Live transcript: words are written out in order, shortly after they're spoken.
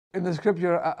In the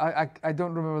scripture, I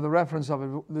don't remember the reference of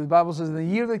it. The Bible says, in the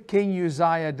year that King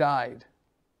Uzziah died,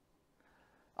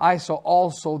 I saw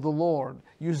also the Lord.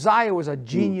 Uzziah was a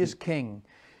genius king.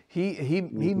 He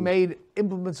made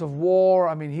implements of war.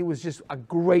 I mean, he was just a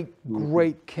great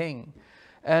king.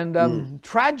 And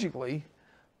tragically,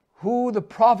 who the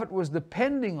prophet was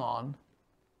depending on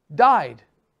died.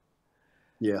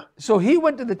 Yeah. So he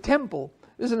went to the temple.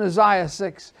 This is in Isaiah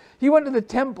 6. He went to the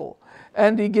temple,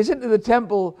 and he gets into the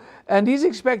temple, and he's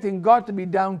expecting God to be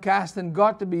downcast and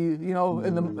God to be, you know,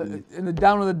 in the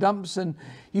down in the dumps. And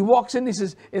he walks in. He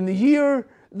says, "In the year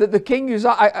that the king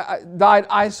Uzziah died,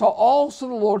 I saw also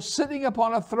the Lord sitting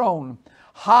upon a throne,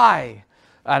 high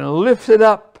and lifted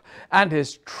up, and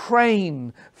his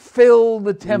train filled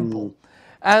the temple.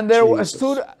 And there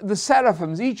stood the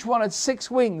seraphims, each one had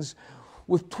 6 wings.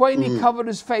 With 20 covered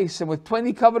his face, and with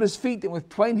 20 covered his feet, and with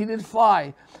 20 did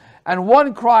fly. And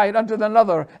one cried unto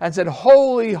another, and said,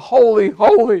 Holy, holy,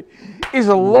 holy is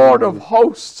the Lord of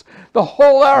hosts. The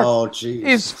whole earth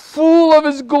is full of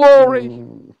his glory."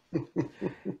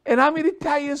 And I'm going to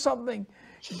tell you something.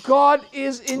 God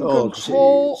is in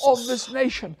control of this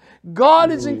nation.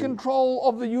 God is in control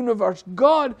of the universe.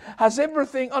 God has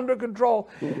everything under control.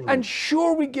 And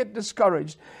sure, we get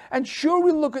discouraged. And sure,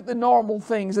 we look at the normal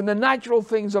things and the natural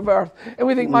things of earth. And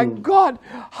we think, my God,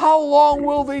 how long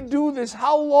will they do this?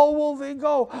 How low will they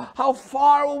go? How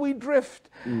far will we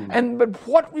drift? But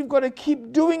what we've got to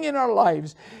keep doing in our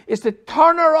lives is to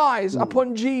turn our eyes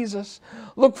upon Jesus.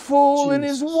 Look full in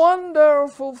his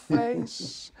wonderful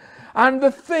face. And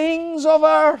the things of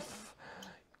earth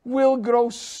will grow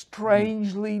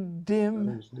strangely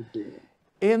dim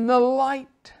in the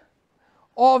light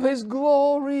of his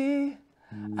glory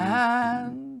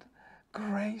and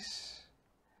grace.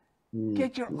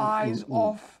 Get your eyes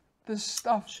off this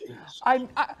stuff.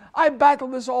 I battle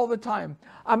this all the time.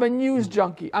 I'm a news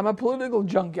junkie. I'm a political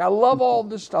junkie. I love all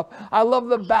this stuff. I love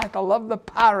the bat. I love the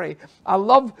parry.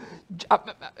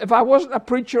 If I wasn't a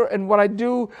preacher and what I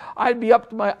do, I'd be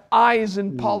up to my eyes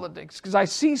in politics, because I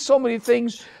see so many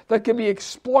things that can be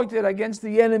exploited against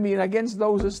the enemy and against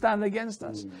those that stand against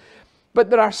us. But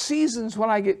there are seasons when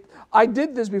I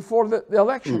did this before the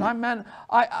election.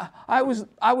 I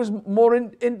was more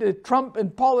into Trump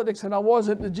and politics than I was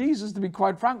into Jesus, to be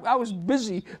quite frank. I was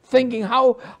busy thinking,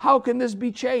 how can this be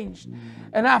changed?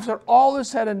 And after all is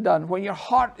said and done, when your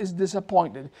heart is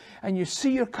disappointed and you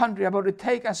see your country about to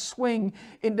take a swing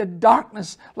into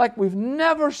darkness like we've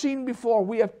never seen before,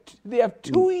 they have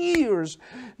 2 years,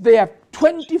 they have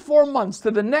 24 months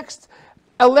to the next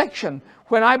election,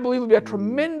 when I believe will be a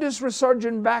tremendous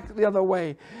resurgence back the other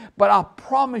way. But I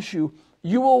promise you,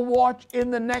 you will watch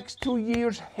in the next 2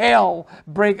 years hell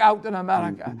break out in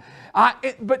America.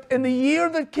 But in the year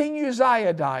that King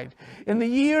Uzziah died, in the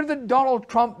year that Donald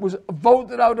Trump was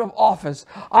voted out of office,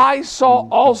 I saw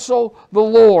also the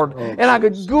Lord. And I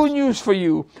got good news for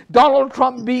you. Donald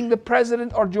Trump being the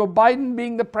president, or Joe Biden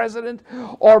being the president,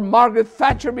 or Margaret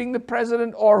Thatcher being the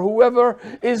president, or whoever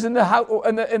is in the house,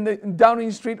 in the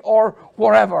Downing Street, or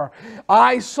wherever,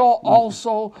 I saw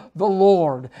also the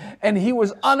Lord. And he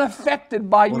was unaffected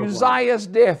by Uzziah's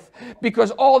death,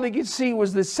 because all they could see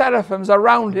was the seraphims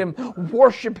around him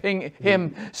worshiping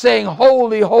him, saying,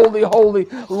 Holy, holy, holy,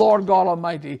 Lord God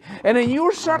Almighty. And in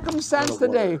your circumstance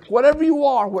today, whatever you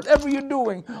are, whatever you're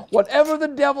doing, whatever the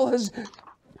devil has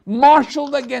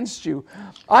marshaled against you,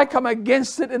 I come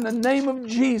against it in the name of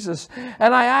Jesus.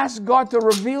 And I ask God to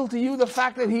reveal to you the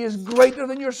fact that he is greater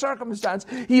than your circumstance.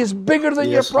 He is bigger than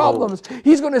your problems. Lord.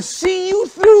 He's going to see you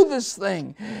through this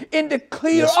thing into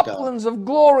clear uplands of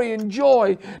glory and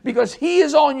joy, because he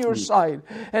is on your side.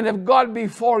 And if God be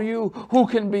for you, who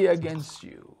can be against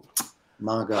you?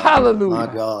 My God. Hallelujah.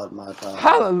 My God. My God.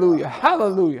 Hallelujah.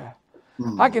 Hallelujah.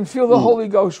 I can feel the Holy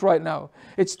Ghost right now.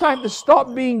 It's time to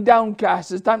stop being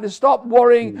downcast. It's time to stop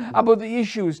worrying about the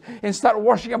issues and start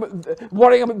worrying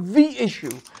about the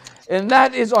issue. And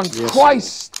that is on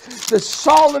Christ, the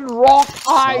solid rock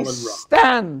I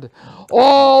stand.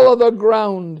 All of the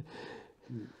ground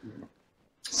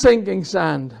sinking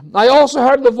sand. I also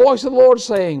heard the voice of the Lord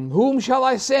saying, Whom shall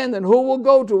I send, and who will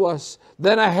go to us?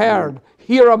 Then I heard,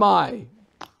 Here am I.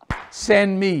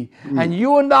 Send me. And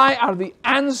you and I are the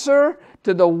answer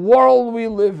to the world we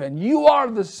live in. You are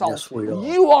the salt. Yes, we are.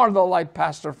 You are the light,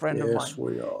 pastor friend of mine. Yes,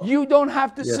 we are. You don't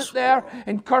have to sit there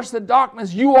and curse the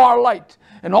darkness. You are light.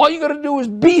 And all you got to do is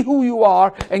be who you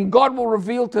are, and God will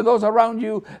reveal to those around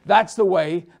you, that's the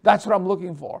way. That's what I'm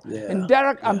looking for. And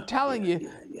Derek, I'm telling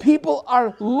you, people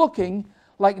are looking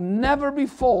like never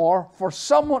before for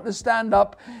someone to stand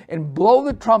up and blow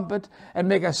the trumpet and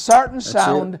make a certain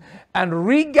sound and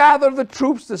regather the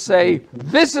troops to say,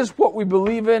 this is what we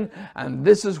believe in and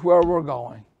this is where we're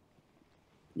going.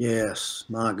 Yes,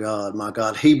 my God, my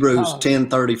God. Hebrews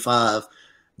 10:35.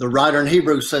 The writer in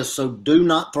Hebrews says, so do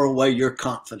not throw away your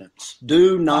confidence.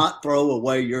 Do not throw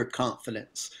away your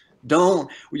confidence.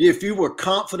 Don't. If you were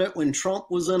confident when Trump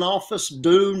was in office,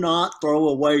 do not throw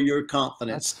away your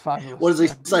confidence. That's fabulous. What does he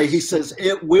say? He says,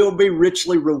 it will be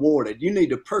richly rewarded. You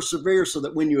need to persevere so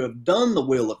that when you have done the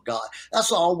will of God,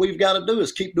 that's all we've got to do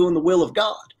is keep doing the will of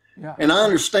God. Yeah. And I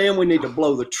understand we need to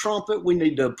blow the trumpet. We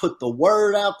need to put the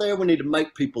word out there. We need to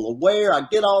make people aware. I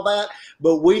get all that.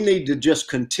 But we need to just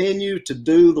continue to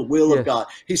do the will of God.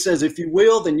 He says, if you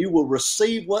will, then you will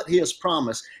receive what he has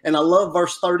promised. And I love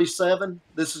verse 37.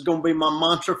 This is going to be my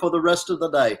mantra for the rest of the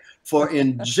day. For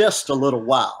in just a little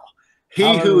while,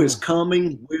 he who is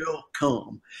coming will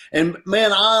come. And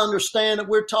man, I understand that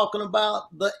we're talking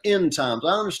about the end times.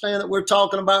 I understand that we're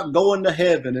talking about going to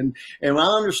heaven. And I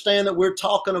understand that we're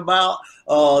talking about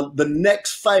the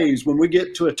next phase when we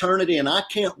get to eternity. And I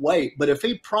can't wait. But if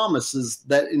he promises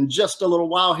that in just a little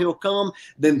while he'll come,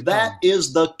 then that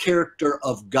is the character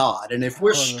of God. And if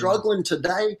we're struggling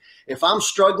today, if I'm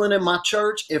struggling in my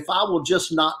church, if I will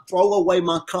just not throw away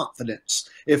my confidence,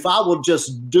 if I will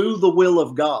just do the will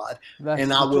of God,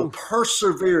 and I will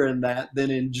persevere in that,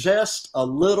 then in just a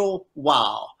little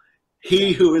while,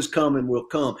 he who is coming will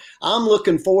come. I'm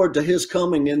looking forward to his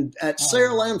coming at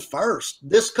Saraland First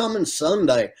this coming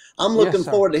Sunday. I'm looking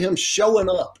forward to him showing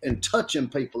up and touching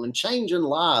people and changing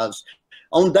lives.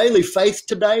 On Daily Faith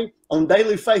today, on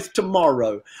Daily Faith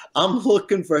tomorrow, I'm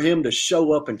looking for him to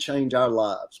show up and change our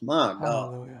lives. My God.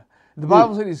 Hallelujah. The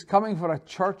Bible said he's coming for a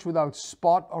church without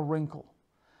spot or wrinkle.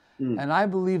 And I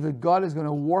believe that God is going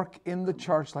to work in the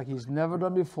church like he's never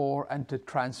done before and to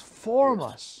transform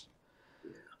us.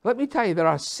 Let me tell you, there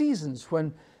are seasons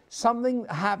when something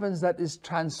happens that is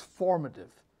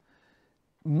transformative.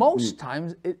 Most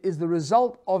times it is the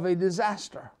result of a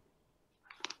disaster.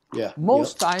 Yeah.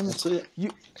 Most times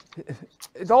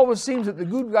it always seems that the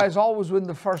good guys always win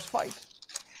the first fight.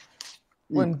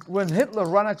 When Hitler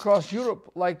ran across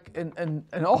Europe, like in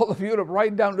all of Europe,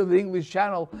 right down to the English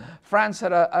Channel, France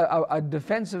had a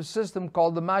defensive system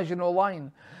called the Maginot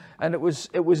Line, and it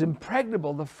was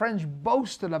impregnable. The French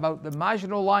boasted about the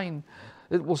Maginot Line.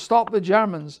 It will stop the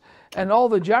Germans, and all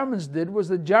the Germans did was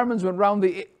the Germans went round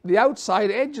the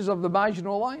outside edges of the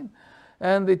Maginot Line,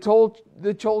 and they told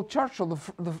Churchill,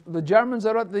 the Germans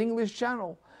are at the English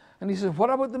Channel, and he said, "What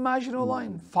about the Maginot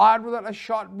Line? Fired without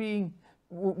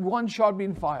one shot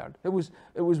being fired. It was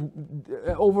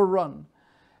overrun."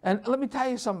 And let me tell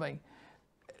you something.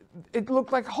 It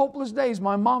looked like hopeless days.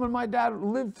 My mom and my dad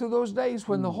lived through those days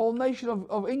when the whole nation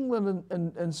of England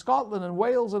and Scotland and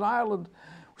Wales and Ireland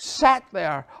sat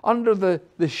there under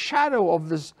the shadow of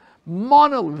this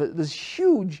monolith, this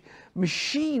huge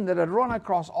machine that had run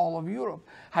across all of Europe,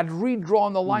 had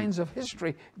redrawn the lines of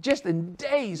history just in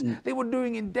days. They were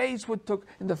doing in days what took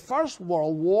in the First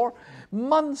World War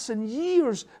months and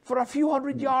years for a few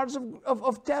hundred yards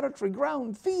of territory,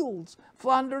 ground, fields,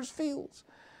 Flanders fields.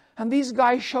 And these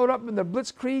guys showed up in their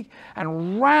blitzkrieg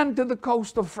and ran to the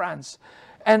coast of France.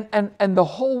 And the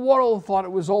whole world thought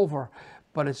it was over.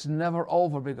 But it's never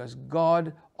over because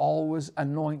God always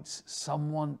anoints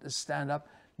someone to stand up.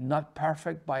 Not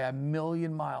perfect by a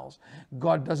million miles.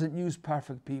 God doesn't use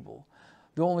perfect people.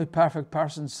 The only perfect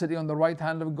person sitting on the right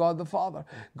hand of God the Father.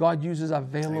 God uses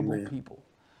available people.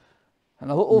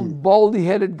 And a little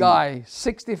baldy-headed guy,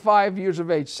 65 years of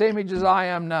age, same age as I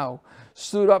am now,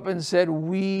 stood up and said,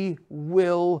 "We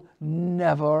will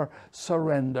never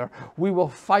surrender. We will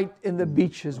fight in the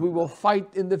beaches. We will fight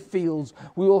in the fields.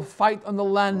 We will fight on the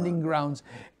landing grounds.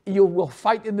 You will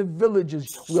fight in the villages.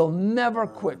 We'll never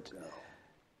quit."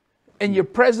 And your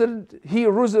president,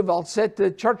 Roosevelt, said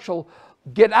to Churchill,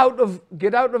 get out of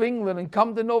England and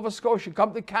come to Nova Scotia,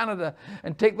 come to Canada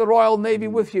and take the Royal Navy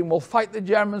with you and we'll fight the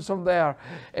Germans from there.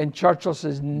 And Churchill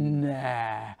says,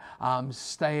 "Nah, I'm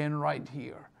staying right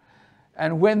here."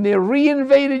 And when they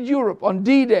reinvaded Europe on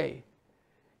D-Day,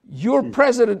 your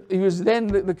president, he was then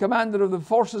the commander of the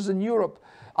forces in Europe,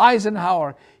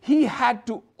 Eisenhower, he had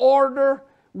to order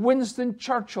Winston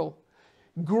Churchill,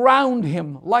 ground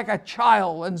him like a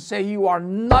child and say, "You are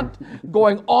not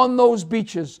going on those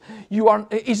beaches. You are."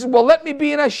 He said, "Well, let me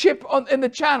be in a ship in the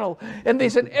Channel." And they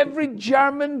said, "Every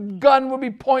German gun will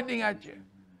be pointing at you."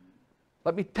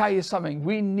 Let me tell you something.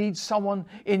 We need someone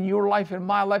in your life, in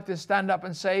my life, to stand up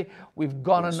and say, "We've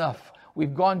gone enough.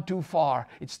 we've gone too far.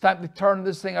 It's time to turn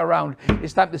this thing around.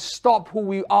 It's time to stop who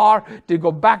we are, to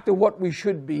go back to what we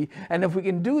should be. And if we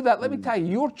can do that, let me tell you,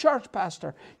 your church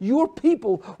pastor, your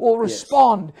people will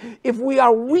respond. If we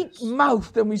are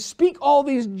weak-mouthed and we speak all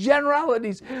these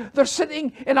generalities, they're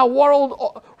sitting in a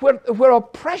world where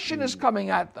oppression is coming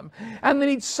at them. And they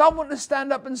need someone to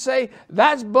stand up and say,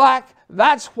 that's black,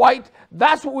 that's white,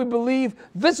 that's what we believe,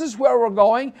 this is where we're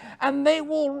going, and they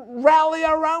will rally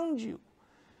around you.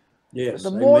 Yes,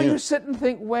 the more you sit and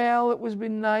think, well, it was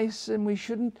been nice and we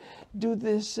shouldn't do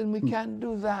this and we can't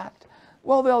do that,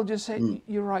 well, they'll just say,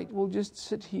 you're right, we'll just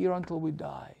sit here until we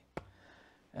die.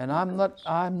 And I'm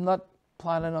not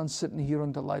planning on sitting here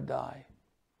until I die.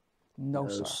 No,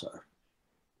 sir. Sir.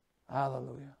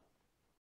 Hallelujah.